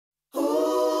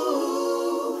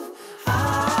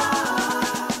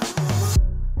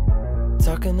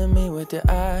with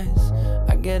your eyes.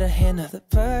 I get a hint of the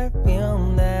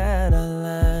perfume that I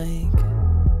like.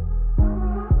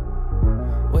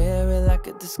 Wear it like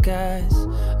a disguise.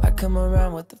 I come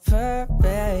around with the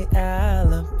perfect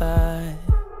alibi.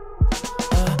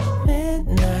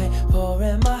 Midnight,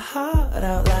 pouring my heart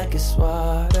out like it's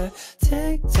water.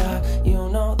 Tick-tock, you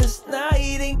know this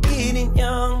night ain't getting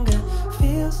younger.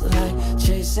 Feels like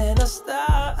chasing a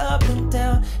star up and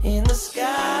down in the sky.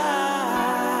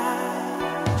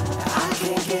 I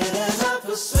can't get enough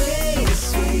of sweet,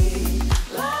 sweet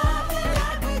love,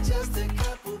 like we're just a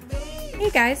couple babies. Hey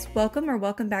guys,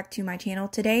 welcome back to my channel.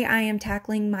 Today I am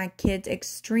tackling my kids'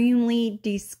 extremely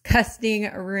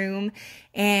disgusting room,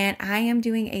 and I am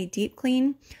doing a deep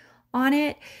clean on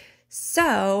it.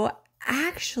 So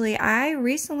actually, I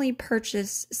recently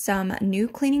purchased some new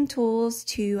cleaning tools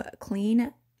to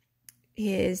clean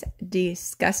his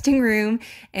disgusting room.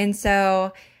 And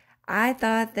so I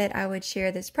thought that I would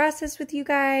share this process with you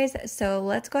guys. So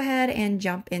let's go ahead and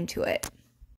jump into it.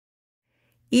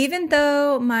 Even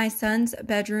though my son's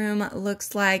bedroom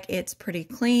looks like it's pretty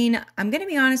clean, I'm going to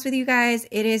be honest with you guys,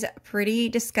 it is pretty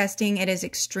disgusting. It is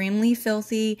extremely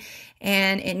filthy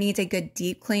and it needs a good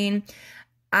deep clean.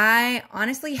 I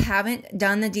honestly haven't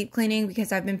done the deep cleaning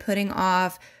because I've been putting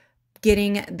off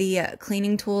getting the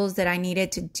cleaning tools that I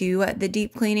needed to do the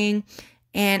deep cleaning.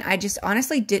 And I just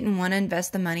honestly didn't want to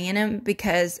invest the money in them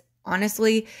because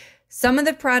honestly, some of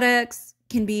the products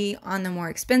can be on the more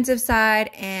expensive side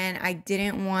and I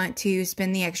didn't want to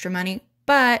spend the extra money.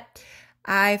 But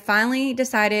I finally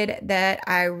decided that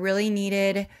I really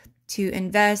needed to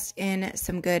invest in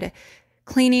some good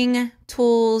cleaning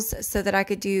tools so that I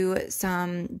could do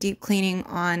some deep cleaning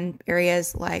on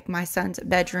areas like my son's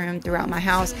bedroom throughout my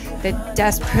house that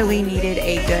desperately needed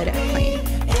a good clean.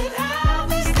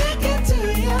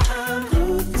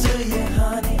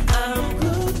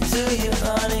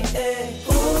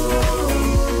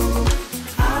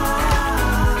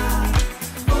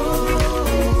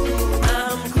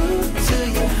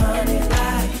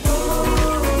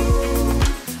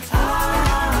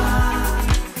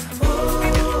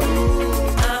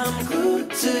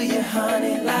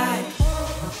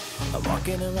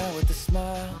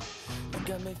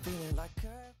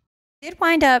 Did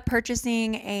wind up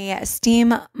purchasing a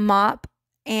steam mop,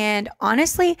 and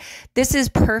honestly this is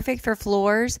perfect for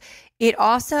floors. It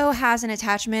also has an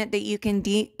attachment that you can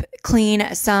deep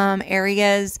clean some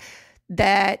areas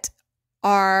that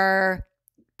are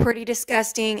pretty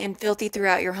disgusting and filthy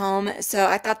throughout your home. So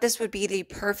I thought this would be the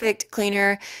perfect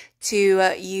cleaner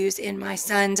to use in my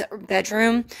son's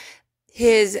bedroom.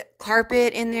 His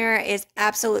carpet in there is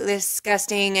absolutely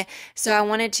disgusting. So I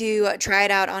wanted to try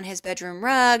it out on his bedroom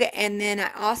rug. And then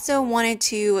I also wanted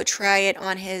to try it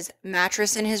on his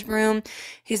mattress in his room.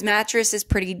 His mattress is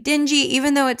pretty dingy,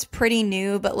 even though it's pretty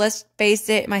new. But let's face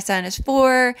it, my son is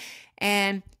 4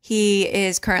 and he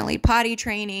is currently potty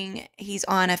training. He's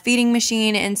on a feeding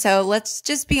machine. And so let's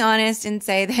just be honest and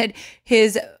say that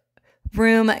his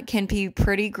room can be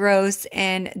pretty gross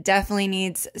and definitely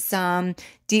needs some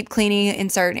deep cleaning in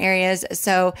certain areas.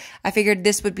 So I figured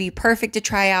this would be perfect to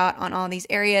try out on all these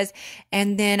areas.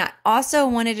 And then I also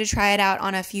wanted to try it out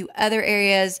on a few other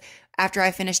areas after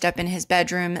I finished up in his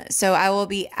bedroom. So I will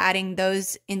be adding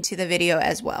those into the video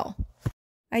as well.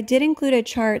 I did include a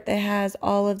chart that has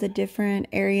all of the different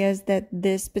areas that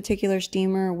this particular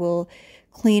steamer will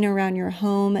clean around your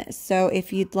home. So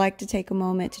if you'd like to take a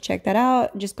moment to check that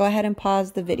out, just go ahead and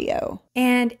pause the video.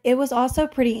 And it was also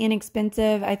pretty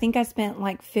inexpensive. I think I spent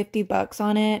like 50 bucks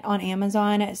on it on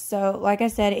Amazon. So like I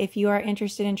said, if you are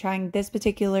interested in trying this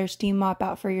particular steam mop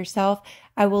out for yourself,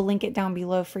 I will link it down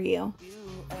below for you.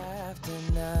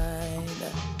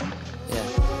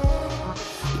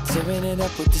 Tearing it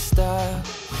up with the style.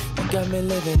 You got me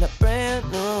living a brand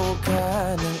new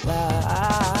kind of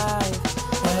life.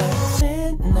 At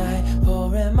midnight,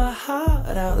 pouring my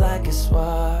heart out like it's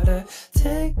water.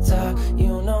 Tick-tock,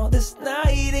 you know this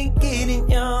night ain't getting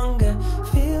younger.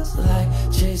 Feels like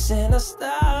chasing a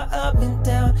star up and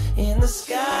down in the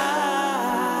sky.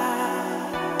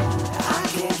 I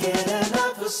can't get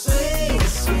enough of sweet,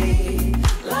 sweet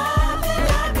love,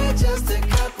 like we're just a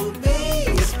couple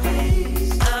bees,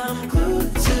 please. I'm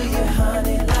glued to you,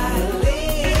 honey, like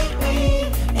leave me,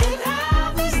 and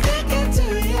I'll be sticking to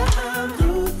you. I'm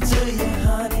glued to you,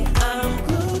 honey. I'm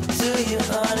glued to you,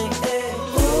 honey. Hey.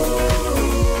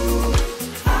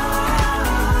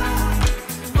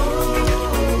 Ooh,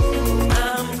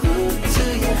 I'm glued to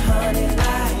you, honey,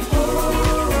 like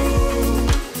ooh.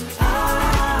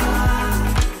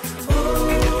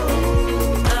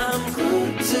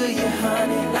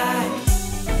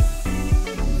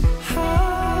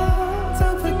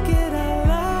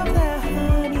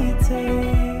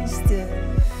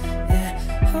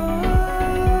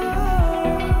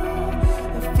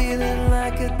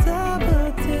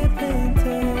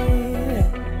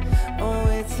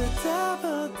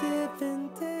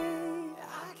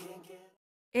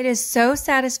 It is so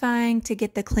satisfying to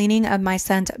get the cleaning of my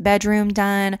son's bedroom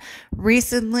done.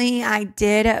 Recently, I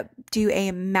did do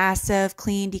a massive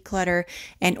clean, declutter,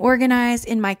 and organize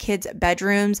in my kids'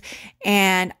 bedrooms.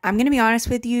 And I'm going to be honest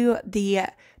with you, the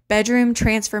bedroom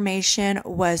transformation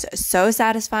was so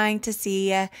satisfying to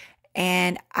see.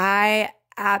 And I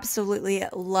absolutely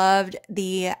loved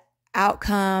the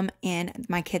outcome in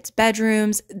my kids'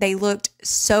 bedrooms. They looked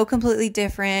so completely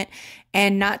different.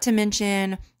 And not to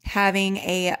mention having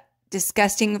a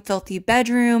disgusting, filthy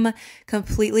bedroom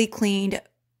completely cleaned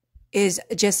is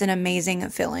just an amazing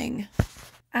feeling.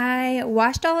 I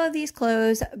washed all of these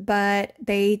clothes, but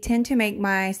they tend to make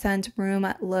my son's room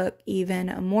look even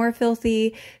more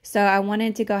filthy. So I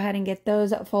wanted to go ahead and get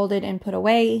those folded and put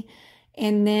away.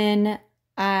 And then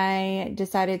I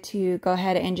decided to go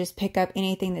ahead and just pick up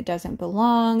anything that doesn't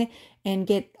belong and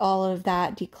get all of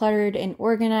that decluttered and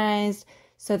organized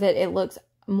so that it looks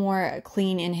more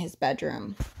clean in his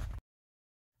bedroom.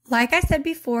 Like I said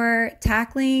before,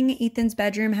 tackling Ethan's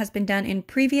bedroom has been done in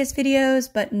previous videos,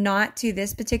 but not to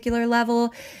this particular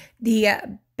level.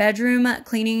 The bedroom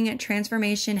cleaning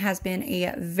transformation has been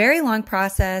a very long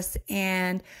process,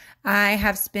 and I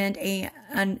have spent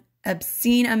an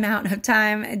obscene amount of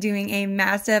time doing a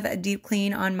massive deep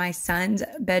clean on my son's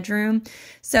bedroom.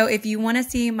 So if you want to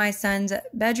see my son's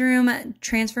bedroom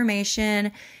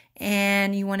transformation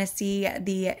and you want to see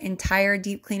the entire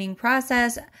deep cleaning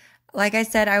process, like I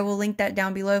said, I will link that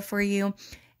down below for you.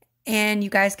 And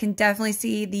you guys can definitely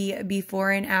see the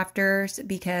before and afters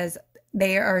because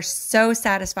they are so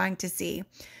satisfying to see.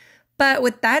 But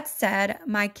with that said,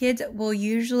 my kids will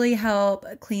usually help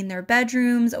clean their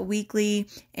bedrooms weekly,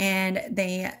 and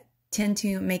they tend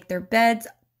to make their beds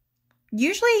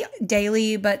usually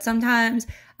daily, but sometimes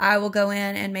I will go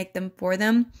in and make them for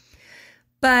them.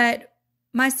 But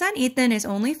my son Ethan is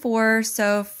only 4,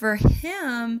 so for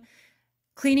him,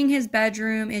 cleaning his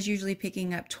bedroom is usually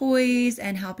picking up toys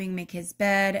and helping make his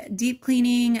bed. Deep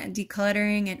cleaning,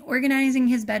 decluttering, and organizing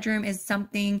his bedroom is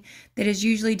something that is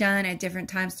usually done at different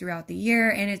times throughout the year,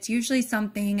 and it's usually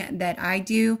something that I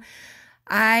do.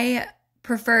 I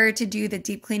prefer to do the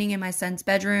deep cleaning in my son's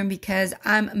bedroom because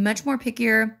I'm much more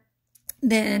pickier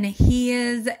than he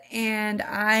is, and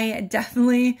I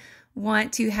definitely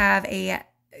want to have a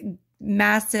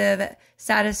massive,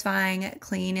 satisfying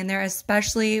clean in there,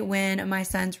 especially when my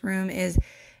son's room is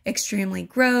extremely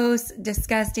gross,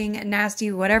 disgusting,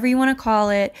 nasty, whatever you want to call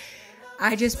it.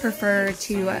 I just prefer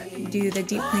to do the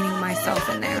deep cleaning myself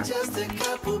in there. Just a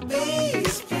couple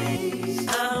bees, please.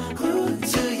 I'm glued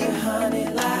to you, honey,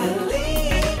 like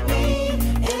leave me,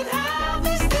 and I'll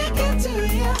be sticking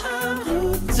to you. I'm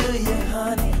glued to you,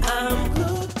 honey. I'm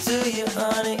glued to you,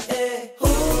 honey. Eh.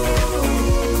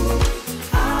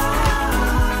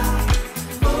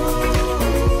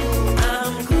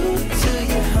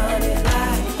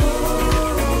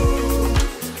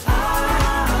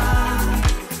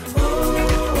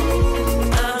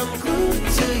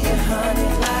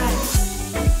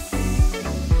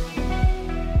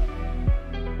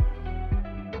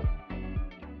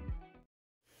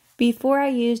 Before I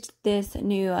used this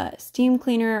new steam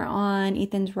cleaner on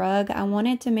Ethan's rug, I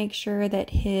wanted to make sure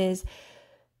that his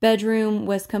bedroom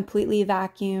was completely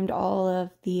vacuumed. All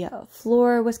of the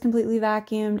floor was completely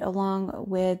vacuumed along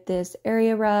with this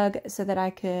area rug so that I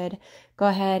could go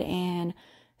ahead and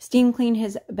steam clean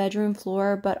his bedroom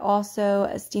floor, but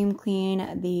also steam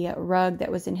clean the rug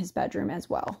that was in his bedroom as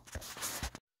well.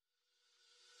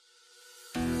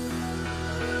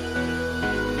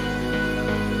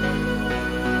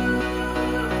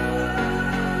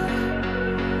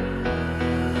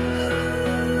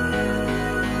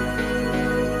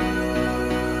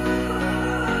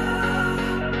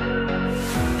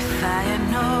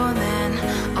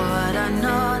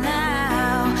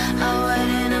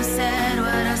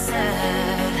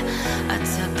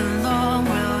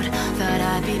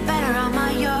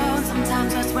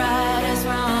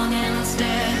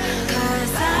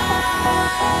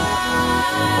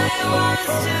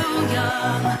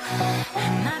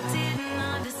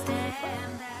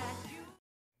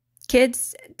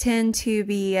 Kids tend to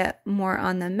be more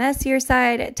on the messier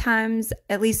side at times,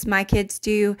 at least my kids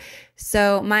do.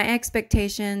 So my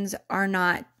expectations are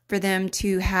not for them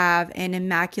to have an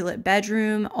immaculate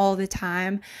bedroom all the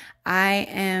time. I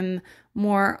am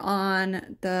more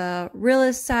on the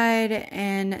realist side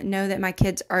and know that my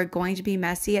kids are going to be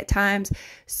messy at times.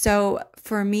 So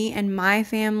for me and my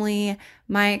family,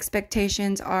 my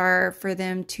expectations are for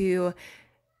them to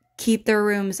keep their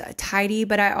rooms tidy,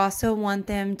 but I also want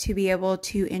them to be able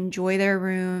to enjoy their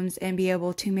rooms and be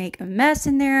able to make a mess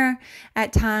in there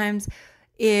at times.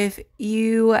 if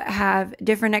you have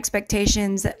different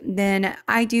expectations than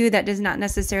I do, that does not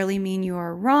necessarily mean you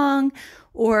are wrong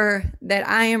or that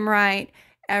I am right.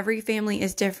 Every family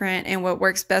is different, and what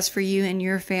works best for you and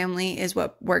your family is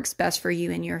what works best for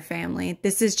you and your family.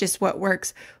 This is just what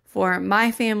works for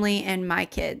my family and my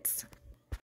kids.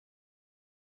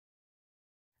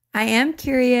 I am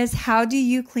curious, how do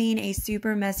you clean a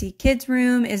super messy kids'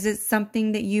 room? Is it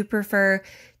something that you prefer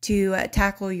to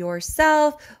tackle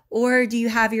yourself, or do you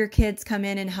have your kids come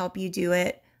in and help you do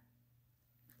it?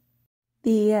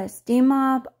 The steam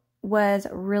mop was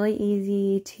really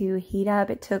easy to heat up.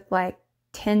 It took like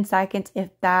 10 seconds, if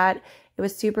that. It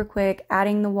was super quick.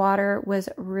 Adding the water was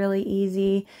really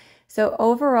easy. So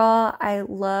overall, I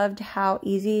loved how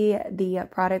easy the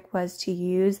product was to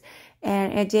use,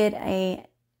 and it did an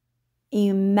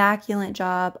immaculate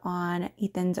job on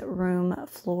Ethan's room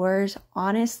floors.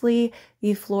 Honestly,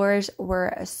 the floors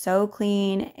were so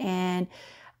clean, and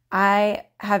I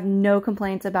have no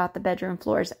complaints about the bedroom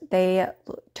floors. They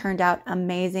turned out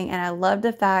amazing, and I love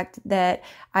the fact that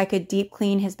I could deep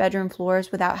clean his bedroom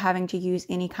floors without having to use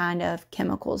any kind of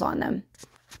chemicals on them.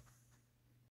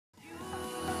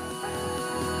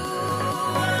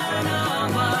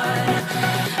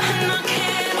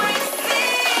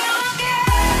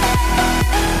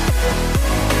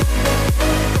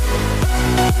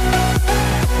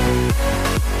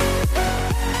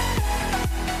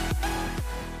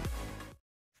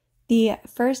 The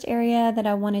first area that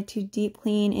I wanted to deep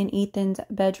clean in Ethan's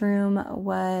bedroom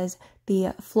was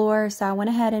the floor. So I went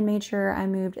ahead and made sure I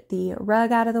moved the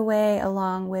rug out of the way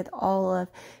along with all of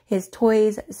his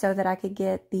toys so that I could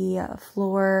get the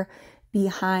floor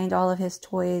behind all of his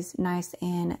toys nice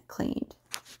and cleaned.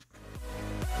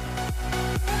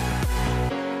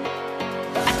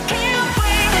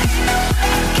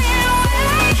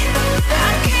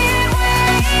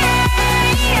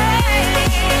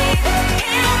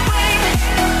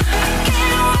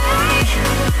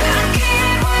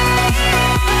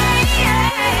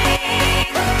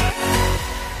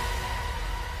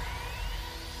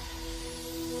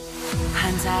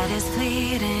 Hindsight is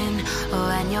fleeting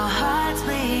when your heart's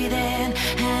bleeding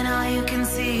and all you can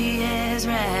see is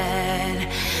red,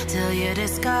 till you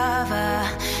discover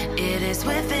it is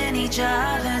within each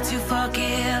other to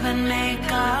forgive and make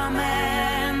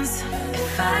amends.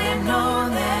 If I had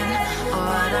known then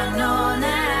what I know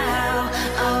now,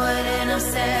 I wouldn't have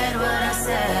said what I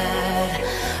said.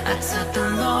 I took the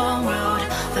long road,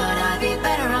 thought I'd be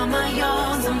better on my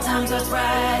own. Sometimes what's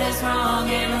right is wrong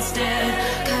instead,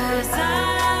 'cause I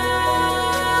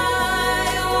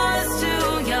was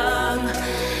too young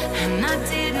and I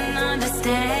didn't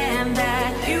understand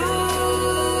that you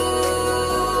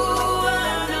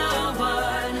are the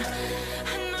one,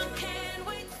 and I can't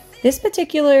wait. This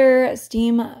particular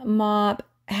steam mop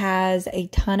has a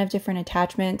ton of different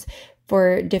attachments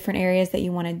for different areas that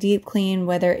you want to deep clean,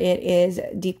 whether it is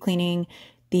deep cleaning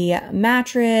the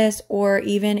mattress or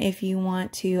even if you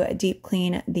want to deep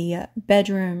clean the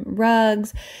bedroom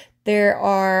rugs. There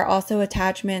are also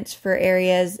attachments for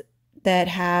areas that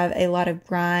have a lot of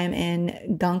grime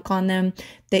and gunk on them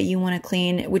that you want to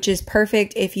clean, which is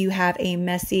perfect if you have a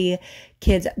messy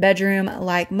kid's bedroom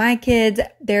like my kids.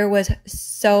 There was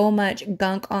so much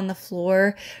gunk on the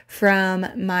floor from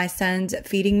my son's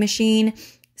feeding machine.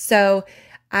 So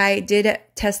I did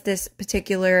test this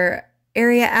particular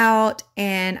area out,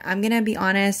 and I'm going to be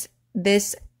honest,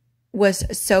 this was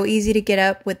so easy to get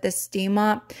up with the steam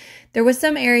mop. There was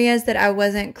some areas that I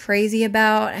wasn't crazy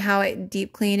about how it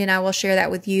deep cleaned, and I will share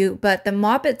that with you, but the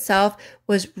mop itself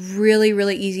was really,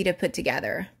 really easy to put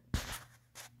together.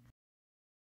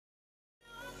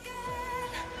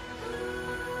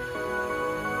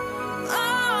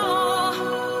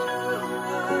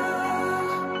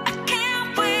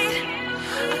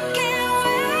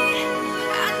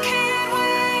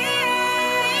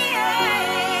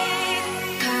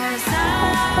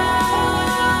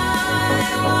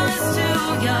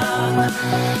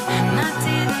 And I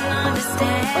didn't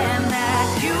understand that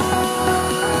you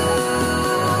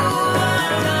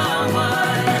are the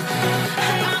one,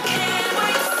 and I can't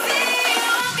wait to see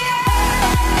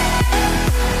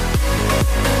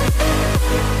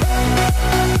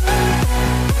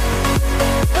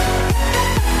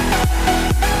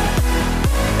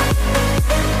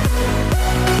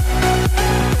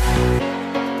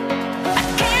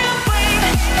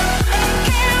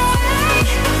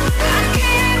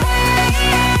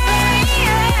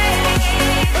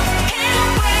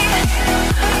can't wait.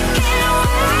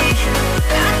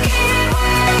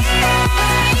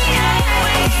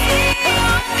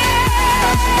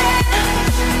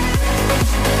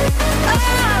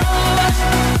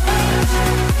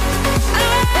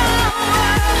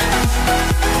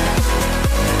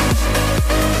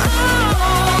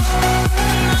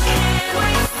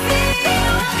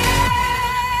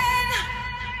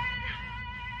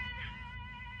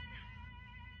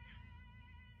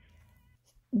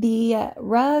 The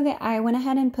rug, I went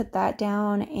ahead and put that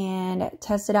down and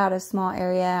tested out a small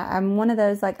area. I'm one of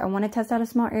those, like, I want to test out a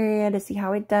small area to see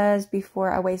how it does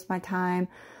before I waste my time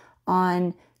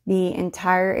on the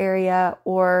entire area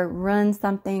or run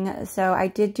something. So I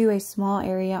did do a small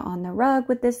area on the rug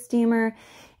with this steamer,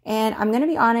 and I'm going to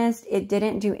be honest, it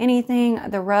didn't do anything.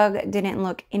 The rug didn't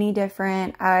look any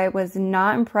different. I was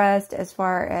not impressed as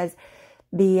far as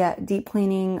the deep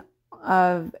cleaning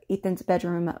of Ethan's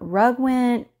bedroom rug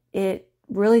went. It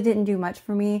really didn't do much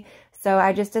for me. So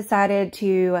I just decided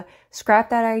to scrap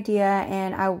that idea,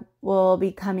 and I will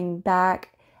be coming back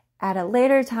at a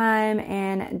later time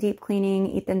and deep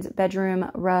cleaning Ethan's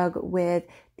bedroom rug with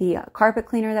the carpet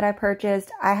cleaner that I purchased.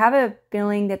 I have a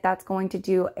feeling that that's going to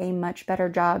do a much better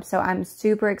job. So I'm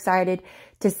super excited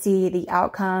to see the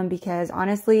outcome, because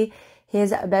honestly,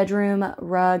 his bedroom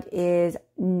rug is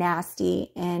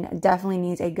nasty and definitely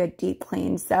needs a good deep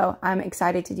clean. So I'm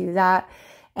excited to do that.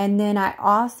 And then I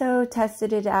also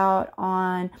tested it out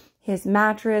on his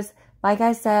mattress. Like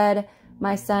I said,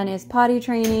 my son is potty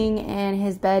training and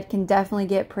his bed can definitely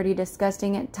get pretty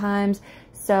disgusting at times.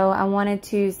 So I wanted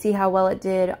to see how well it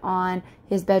did on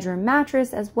his bedroom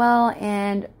mattress as well.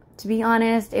 And to be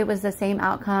honest, it was the same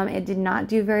outcome. It did not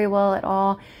do very well at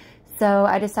all. So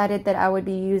I decided that I would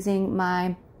be using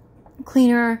my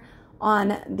cleaner on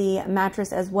the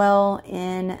mattress as well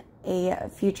in a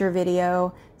future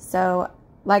video. So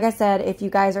like I said, if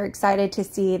you guys are excited to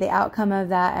see the outcome of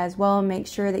that as well, make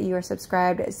sure that you are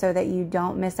subscribed so that you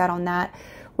don't miss out on that.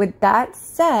 With that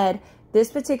said,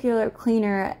 this particular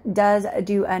cleaner does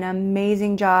do an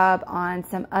amazing job on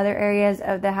some other areas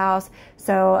of the house.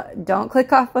 So don't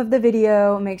click off of the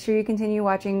video. Make sure you continue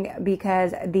watching,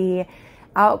 because the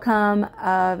outcome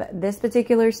of this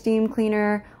particular steam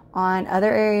cleaner on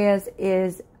other areas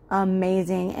is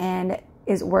amazing and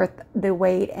is worth the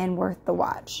wait and worth the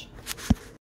watch.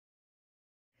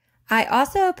 I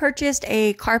also purchased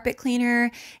a carpet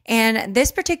cleaner, and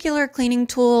this particular cleaning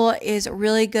tool is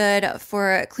really good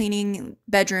for cleaning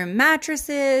bedroom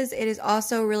mattresses. It is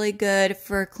also really good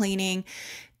for cleaning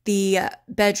the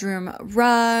bedroom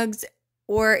rugs,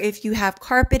 or if you have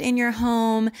carpet in your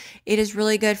home, it is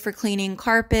really good for cleaning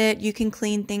carpet. You can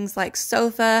clean things like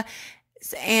sofa.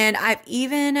 And I've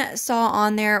even saw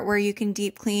on there where you can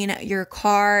deep clean your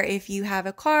car if you have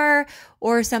a car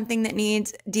or something that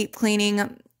needs deep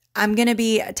cleaning. I'm going to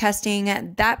be testing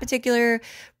that particular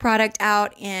product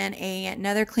out in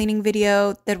another cleaning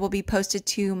video that will be posted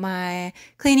to my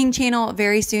cleaning channel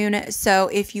very soon. So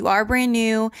if you are brand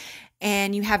new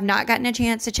and you have not gotten a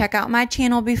chance to check out my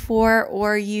channel before,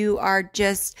 or you are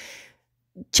just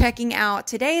checking out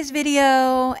today's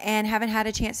video and haven't had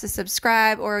a chance to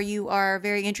subscribe, or you are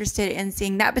very interested in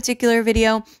seeing that particular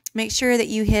video, make sure that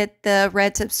you hit the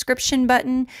red subscription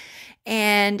button,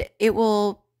 and it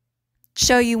will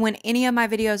show you when any of my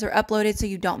videos are uploaded so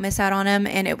you don't miss out on them,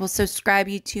 and it will subscribe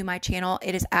you to my channel.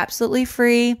 It is absolutely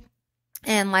free.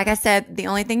 And like I said, the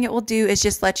only thing it will do is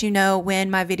just let you know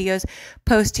when my videos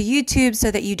post to YouTube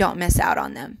so that you don't miss out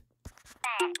on them.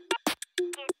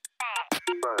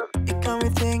 It got me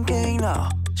thinking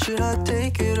now, should I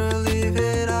take it or leave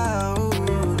it out?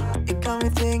 It got me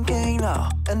thinking now,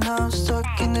 and now I'm stuck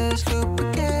in this loop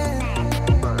again.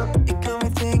 It got me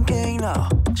thinking now,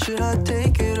 should I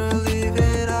take it or leave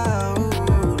it out?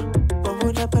 What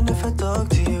would happen if I talk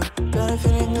to you? Got a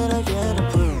feeling that I get a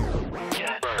clue.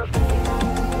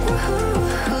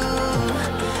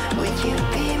 Would you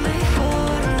be my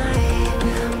Fortnite?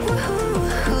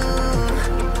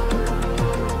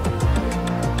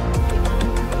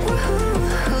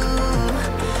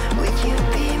 Would you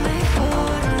be my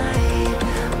Fortnite?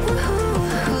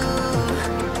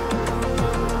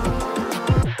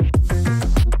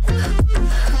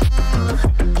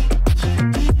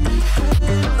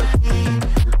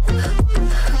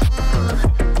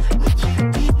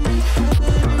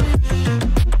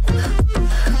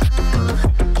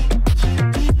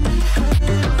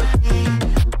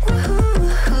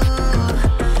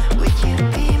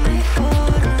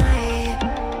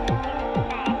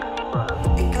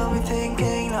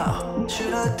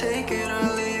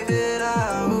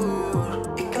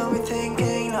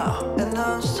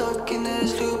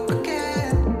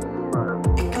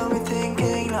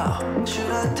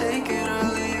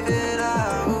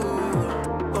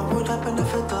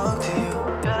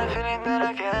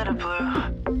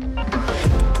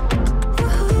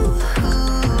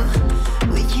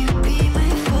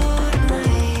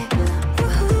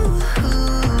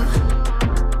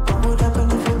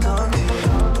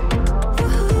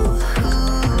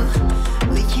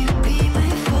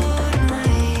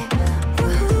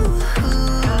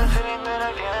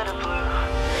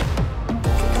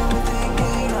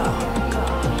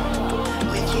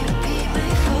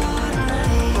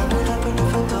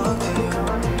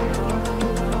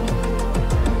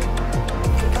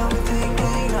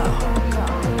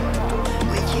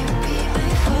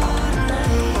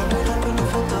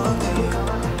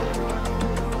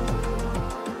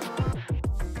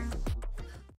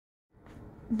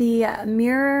 The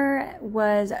mirror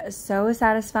was so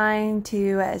satisfying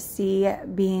to see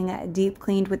being deep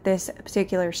cleaned with this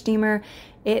particular steamer.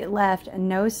 It left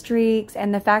no streaks,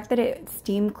 and the fact that it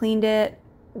steam cleaned it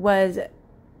was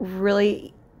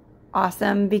really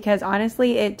awesome because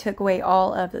honestly it took away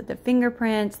all of the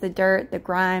fingerprints, the dirt, the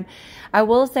grime. I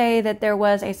will say that there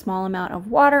was a small amount of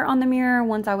water on the mirror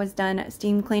once I was done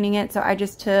steam cleaning it, so I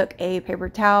just took a paper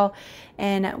towel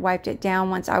and wiped it down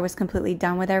once I was completely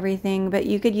done with everything. But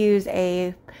you could use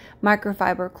a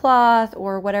microfiber cloth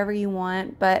or whatever you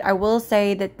want, but I will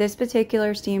say that this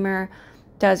particular steamer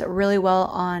does really well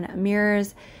on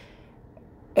mirrors.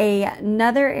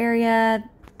 Another area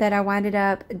that I winded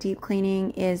up deep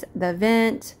cleaning is the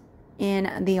vent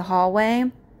in the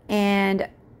hallway, and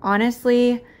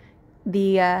honestly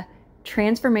the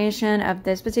transformation of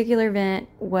this particular vent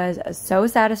was so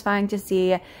satisfying to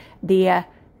see. The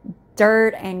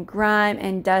dirt and grime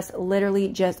and dust literally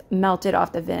just melted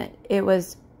off the vent. It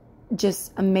was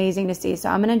just amazing to see, so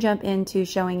I'm going to jump into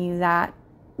showing you that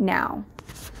now.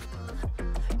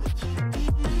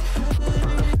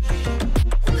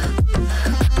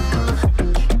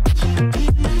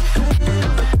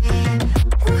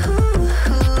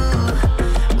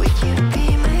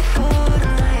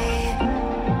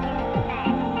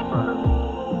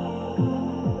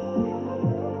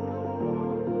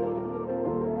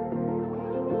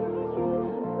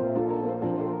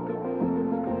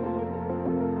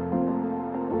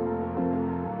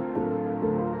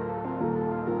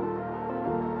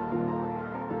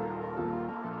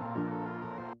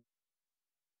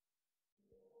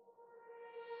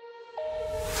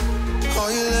 All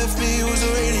you left me was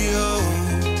a radio,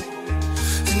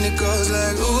 and it goes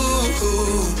like ooh,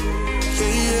 ooh,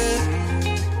 yeah, yeah.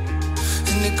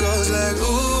 And it goes like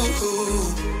ooh,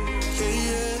 yeah,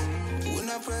 yeah. When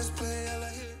I press play, all I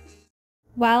hear is...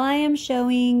 While I am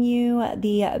showing you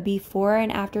the before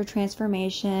and after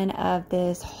transformation of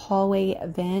this hallway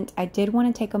vent, I did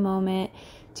want to take a moment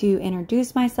to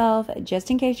introduce myself just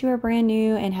in case you are brand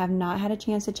new and have not had a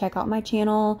chance to check out my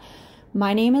channel.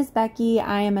 My name is Becky.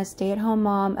 I am a stay-at-home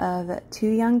mom of 2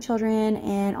 young children,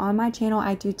 and on my channel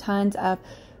I do tons of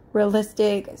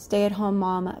realistic stay-at-home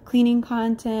mom cleaning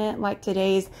content like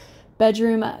today's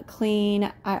bedroom clean.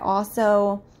 I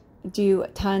also do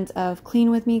tons of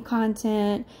clean with me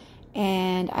content,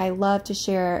 and I love to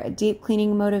share deep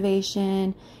cleaning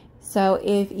motivation. So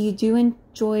if you do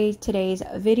enjoy today's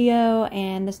video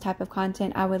and this type of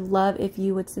content, I would love if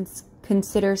you would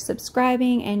consider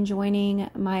subscribing and joining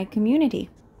my community.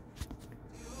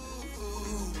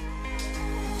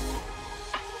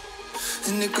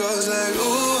 And it goes like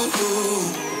ooh,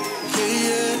 ooh, yeah,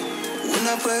 yeah. When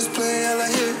I press play, all I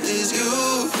hear is you.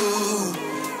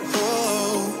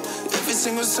 Oh, every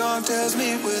single song tells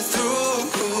me we're through.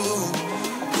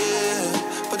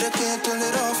 Yeah, but I can't turn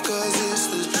it off 'cause it's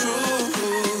the truth.